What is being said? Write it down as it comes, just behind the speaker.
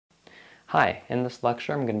Hi, in this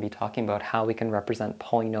lecture I'm going to be talking about how we can represent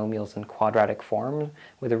polynomials in quadratic form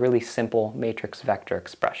with a really simple matrix vector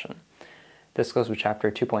expression. This goes with chapter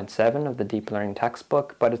 2.7 of the Deep Learning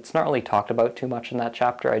textbook, but it's not really talked about too much in that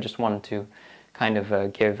chapter. I just wanted to kind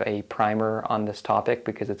of give a primer on this topic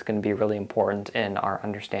because it's going to be really important in our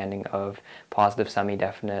understanding of positive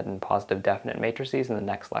semi-definite and positive definite matrices in the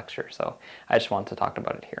next lecture, so I just wanted to talk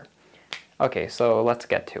about it here. Okay, so let's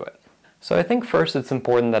get to it. So I think first it's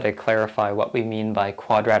important that I clarify what we mean by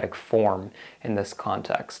quadratic form in this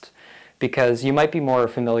context, because you might be more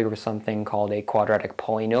familiar with something called a quadratic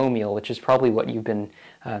polynomial, which is probably what you've been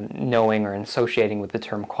knowing or associating with the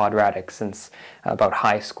term quadratic since about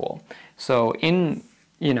high school. So in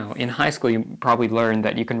high school you probably learned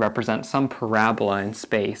that you can represent some parabola in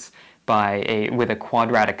space with a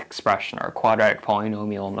quadratic expression or a quadratic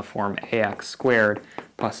polynomial in the form ax squared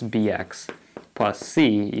plus bx plus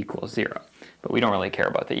c equals 0. But we don't really care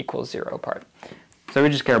about the equals 0 part. So we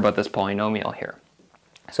just care about this polynomial here.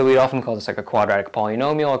 So we'd often call this like a quadratic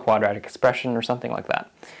polynomial, a quadratic expression, or something like that,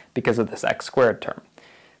 because of this x squared term.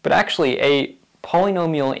 But actually, a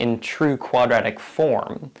polynomial in true quadratic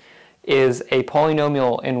form is a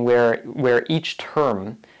polynomial in where each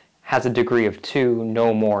term has a degree of 2,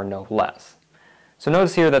 no more, no less. So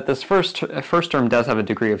notice here that this first term does have a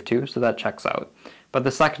degree of 2, so that checks out. But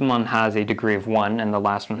the second one has a degree of 1, and the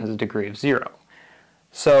last one has a degree of 0.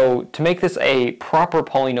 So to make this a proper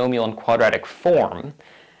polynomial in quadratic form,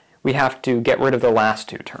 we have to get rid of the last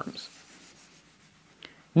two terms.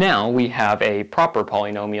 Now we have a proper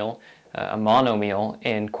polynomial, a monomial,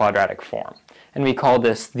 in quadratic form. And we call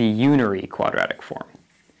this the unary quadratic form.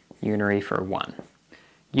 Unary for 1.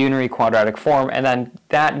 Unary quadratic form, and then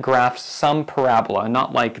that graphs some parabola,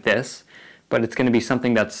 not like this, but it's going to be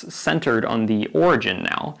something that's centered on the origin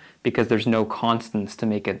now, because there's no constants to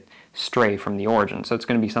make it stray from the origin. So it's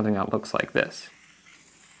going to be something that looks like this.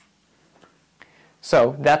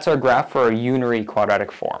 So that's our graph for a unary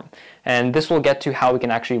quadratic form. And this will get to how we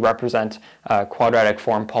can actually represent quadratic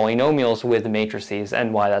form polynomials with matrices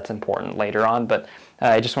and why that's important later on. But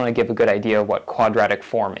I just want to give a good idea of what quadratic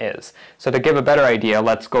form is. So to give a better idea,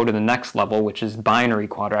 let's go to the next level, which is binary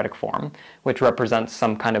quadratic form, which represents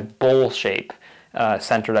some kind of bowl shape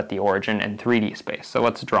centered at the origin in 3D space. So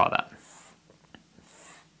let's draw that.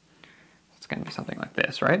 It's going to be something like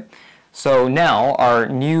this, right? So now our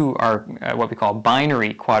what we call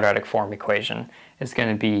binary quadratic form equation is going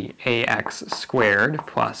to be ax squared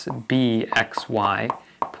plus bxy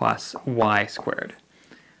plus y squared.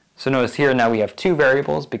 So notice here now we have two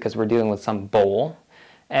variables because we're dealing with some bowl,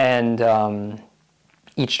 and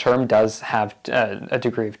each term does have a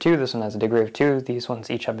degree of 2. This one has a degree of 2. These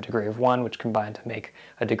ones each have a degree of 1, which combine to make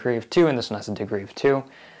a degree of 2, and this one has a degree of 2.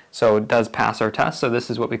 So it does pass our test. So this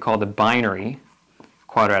is what we call the binary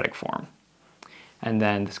quadratic form. And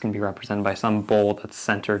then this can be represented by some bowl that's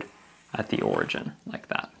centered at the origin, like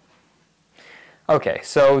that. Okay,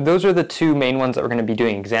 so those are the two main ones that we're going to be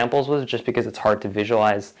doing examples with, just because it's hard to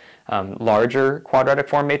visualize larger quadratic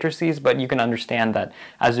form matrices, but you can understand that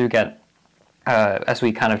as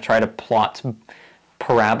we kind of try to plot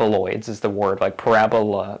paraboloids is the word, like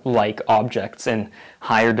parabola-like objects in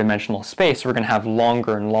higher dimensional space, we're going to have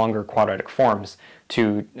longer and longer quadratic forms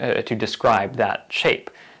to describe that shape.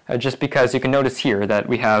 Just because you can notice here that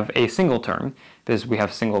we have a single term, because we have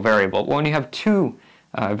a single variable. When you have two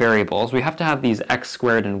variables, we have to have these x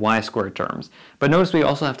squared and y squared terms. But notice we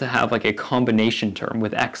also have to have like a combination term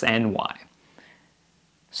with x and y.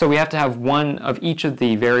 So we have to have one of each of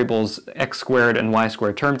the variables x squared and y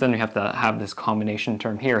squared terms, then we have to have this combination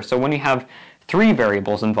term here. So when you have three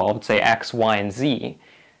variables involved, say x, y, and z,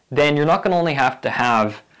 then you're not going to only have to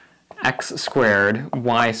have x squared,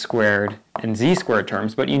 y squared, and z squared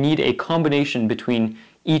terms, but you need a combination between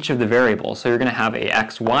each of the variables. So you're going to have a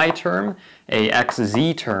xy term, a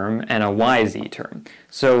xz term, and a yz term.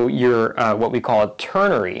 So you're what we call a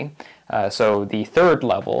ternary. So the third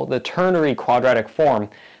level, the ternary quadratic form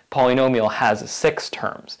polynomial has 6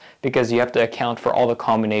 terms because you have to account for all the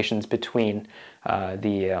combinations between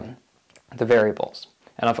the variables.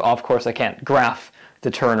 And of course I can't graph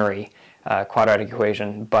the ternary quadratic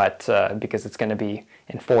equation, but because it's going to be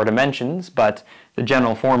in 4 dimensions, but the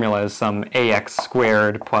general formula is some ax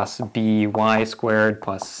squared plus by squared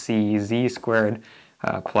plus cz squared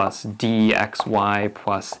plus dxy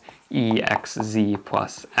plus exz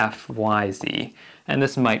plus fyz. And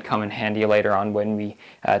this might come in handy later on when we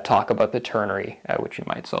talk about the ternary, which you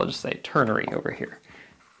might, so I'll just say ternary over here.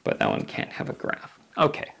 But that one can't have a graph.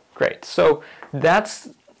 Okay, great. So that's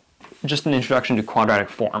just an introduction to quadratic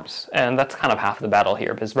forms, and that's kind of half the battle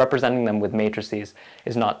here, because representing them with matrices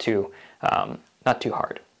is not too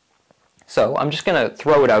hard. So I'm just going to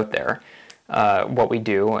throw it out there, what we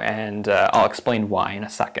do, and I'll explain why in a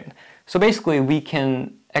second. So basically we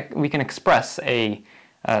can express some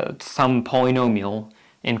polynomial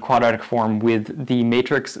in quadratic form with the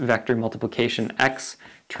matrix vector multiplication x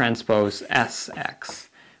transpose sx,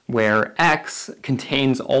 where x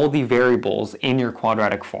contains all the variables in your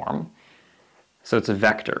quadratic form, so it's a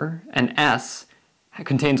vector, and s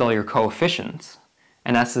contains all your coefficients,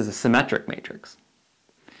 and s is a symmetric matrix.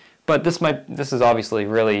 But this is obviously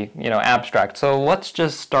really, abstract, so let's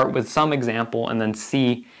just start with some example and then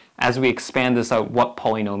see, as we expand this out, what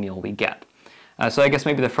polynomial we get. So I guess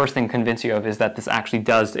maybe the first thing to convince you of is that this actually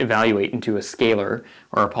does evaluate into a scalar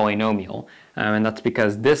or a polynomial, and that's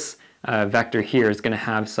because this vector here is going to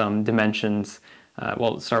have some dimensions,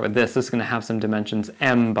 well, let's start with this. This is going to have some dimensions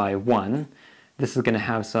m by 1. This is going to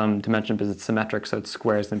have some dimension because it's symmetric, so its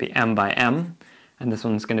square is going to be m by m. And this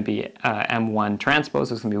one's going to be m1 transpose,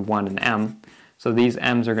 so it's going to be 1 and m. So these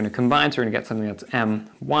m's are going to combine, so we're going to get something that's m1,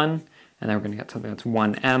 and then we're going to get something that's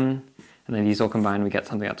 1m, and then these will combine, we get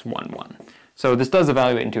something that's 1, 1. So this does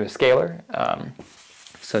evaluate into a scalar,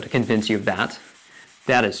 so to convince you of that,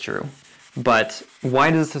 that is true. But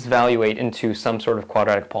why does this evaluate into some sort of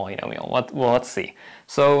quadratic polynomial? Well, let's see.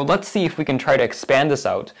 So let's see if we can try to expand this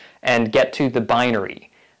out and get to the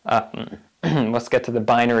binary. Let's get to the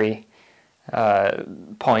binary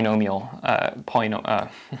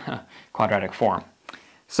quadratic form.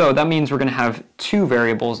 So that means we're going to have two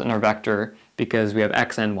variables in our vector because we have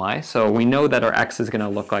x and y. So we know that our x is going to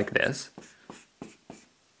look like this.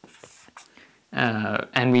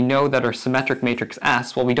 And we know that our symmetric matrix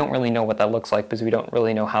S, well, we don't really know what that looks like because we don't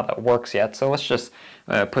really know how that works yet. So let's just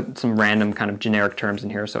put some random kind of generic terms in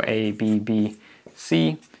here. So A, B, B,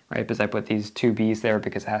 C, right? Because I put these two B's there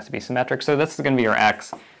because it has to be symmetric. So this is going to be our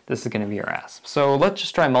X. This is going to be our S. So let's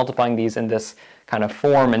just try multiplying these in this kind of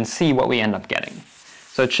form and see what we end up getting.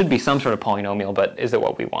 So it should be some sort of polynomial, but is it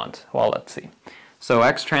what we want? Well, let's see. So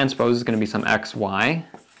X transpose is going to be some XY.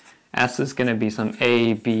 S is going to be some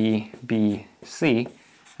A, B, B, C,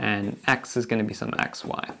 and X is going to be some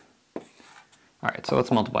XY. All right, so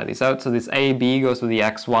let's multiply these out. So this A, B goes with the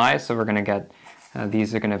XY, so we're going to get,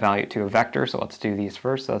 these are going to evaluate to a vector, so let's do these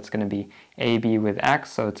first. So it's going to be AB with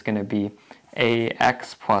X, so it's going to be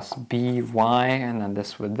AX plus BY, and then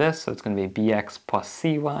this with this, so it's going to be BX plus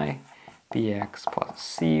CY, BX plus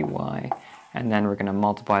CY, and then we're going to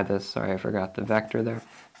multiply this, sorry I forgot the vector there,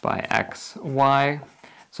 by XY.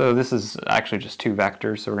 So this is actually just two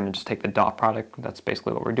vectors, so we're going to just take the dot product. That's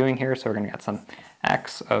basically what we're doing here. So we're going to get some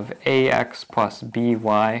x of ax plus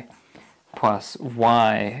by plus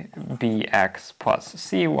y bx plus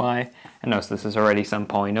cy. And notice this is already some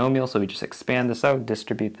polynomial, so we just expand this out,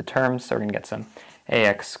 distribute the terms. So we're going to get some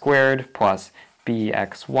ax squared plus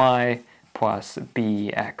bxy plus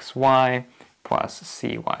bxy plus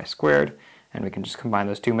cy squared. And we can just combine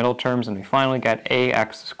those two middle terms, and we finally get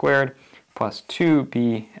ax squared plus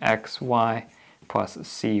 2bxy plus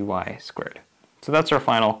cy squared. So that's our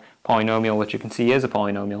final polynomial, which you can see is a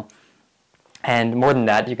polynomial. And more than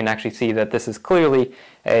that, you can actually see that this is clearly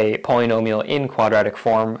a polynomial in quadratic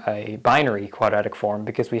form, a binary quadratic form,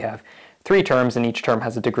 because we have three terms and each term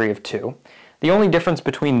has a degree of 2. The only difference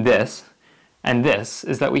between this and this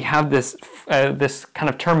is that we have this, this kind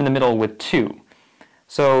of term in the middle with 2.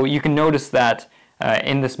 So you can notice that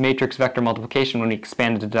in this matrix vector multiplication, when we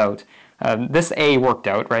expanded it out, this A worked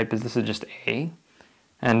out, right, because this is just A.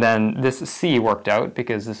 And then this C worked out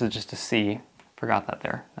because this is just a C. Forgot that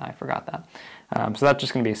there. I forgot that. So that's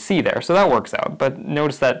just going to be a C there. So that works out. But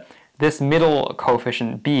notice that this middle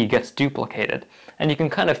coefficient B gets duplicated. And you can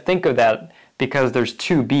kind of think of that because there's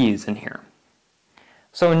two B's in here.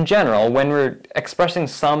 So in general, when we're expressing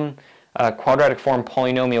some quadratic form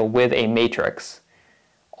polynomial with a matrix,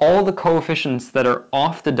 all the coefficients that are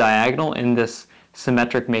off the diagonal in this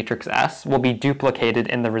symmetric matrix S will be duplicated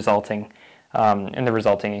in the resulting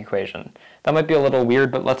equation. That might be a little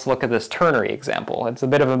weird, but let's look at this ternary example. It's a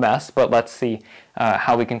bit of a mess, but let's see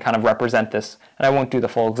how we can kind of represent this. And I won't do the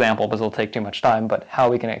full example because it'll take too much time, but how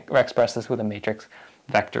we can express this with a matrix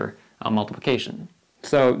vector multiplication.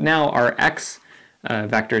 So now our x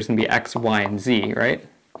vector is going to be x, y, and z, right?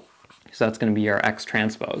 So that's going to be our x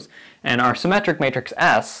transpose. And our symmetric matrix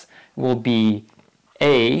S will be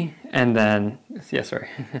A, and then, yeah, sorry.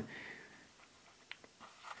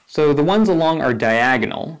 So the ones along our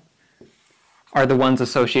diagonal are the ones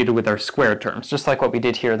associated with our squared terms. Just like what we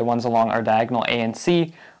did here, the ones along our diagonal A and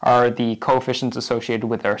C are the coefficients associated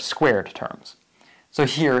with our squared terms. So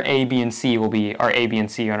here A, B, and C will be our A, B, and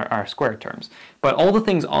C are our squared terms. But all the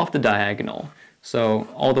things off the diagonal, so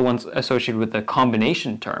all the ones associated with the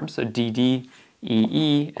combination terms, so DD,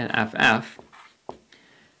 EE, and FF.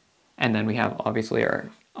 And then we have obviously our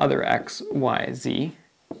other x, y, z.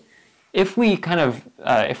 If we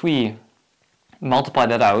if we multiply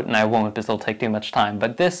that out, and I won't because it'll take too much time,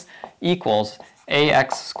 but this equals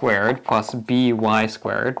ax squared plus by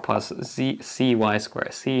squared plus cy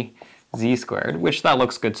squared, z squared, which that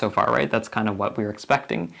looks good so far, right? That's kind of what we were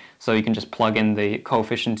expecting. So you can just plug in the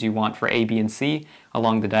coefficients you want for a, b, and c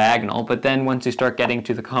along the diagonal, but then once you start getting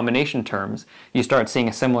to the combination terms, you start seeing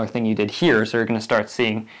a similar thing you did here, so you're going to start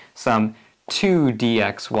seeing some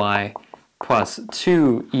 2dxy plus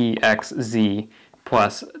 2exz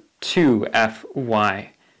plus 2fyz.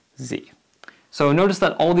 So notice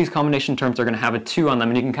that all these combination terms are going to have a 2 on them,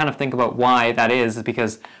 and you can kind of think about why that is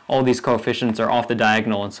because all these coefficients are off the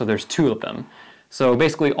diagonal, and so there's 2 of them. So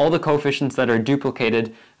basically all the coefficients that are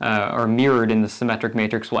duplicated or mirrored in the symmetric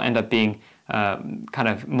matrix will end up being kind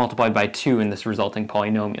of multiplied by 2 in this resulting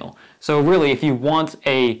polynomial. So really, if you want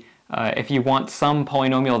some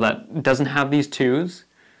polynomial that doesn't have these 2's,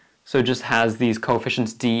 so just has these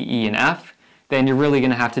coefficients d, e, and f, then you're really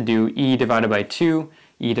going to have to do e divided by 2,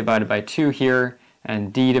 e divided by 2 here,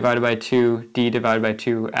 and d divided by 2, d divided by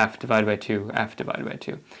 2, f divided by 2, f divided by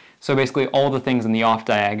 2. So basically all the things in the off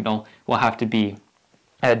diagonal will have to be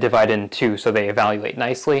divided in 2 so they evaluate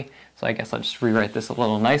nicely. So I guess I'll just rewrite this a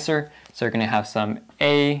little nicer. So you're going to have some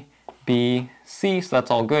a, b, c, so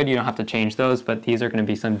that's all good. You don't have to change those, but these are going to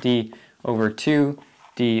be some d over 2,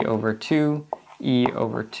 d over 2, e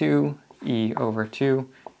over 2, e over 2,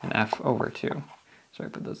 and f over 2. Sorry,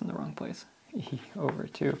 I put those in the wrong place. E over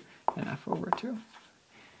 2 and f over 2.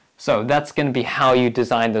 So that's going to be how you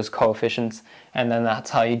design those coefficients, and then that's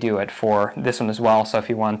how you do it for this one as well. So if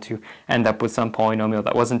you want to end up with some polynomial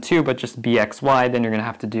that wasn't 2 but just bxy, then you're going to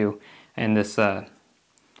have to do, in this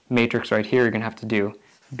matrix right here, you're going to have to do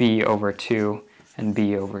b over 2 and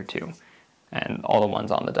b over 2. And all the ones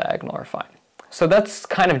on the diagonal are fine. So that's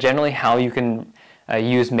kind of generally how you can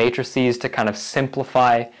use matrices to kind of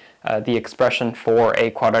simplify the expression for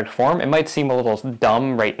a quadratic form. It might seem a little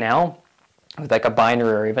dumb right now with like a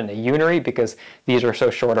binary or even a unary because these are so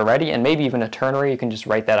short already, and maybe even a ternary, you can just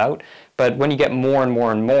write that out. But when you get more and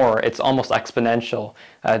more and more, it's almost exponential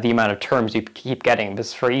the amount of terms you keep getting,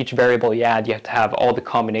 because for each variable you add, you have to have all the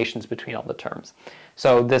combinations between all the terms.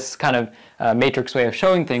 So this kind of matrix way of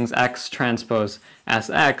showing things, x transpose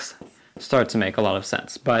Sx, starts to make a lot of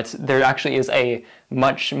sense. But there actually is a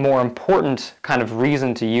much more important kind of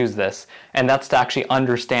reason to use this, and that's to actually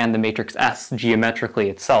understand the matrix S geometrically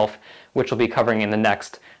itself, which we'll be covering in the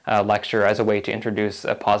next lecture as a way to introduce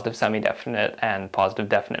a positive semi-definite and positive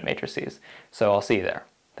definite matrices. So I'll see you there.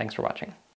 Thanks for watching.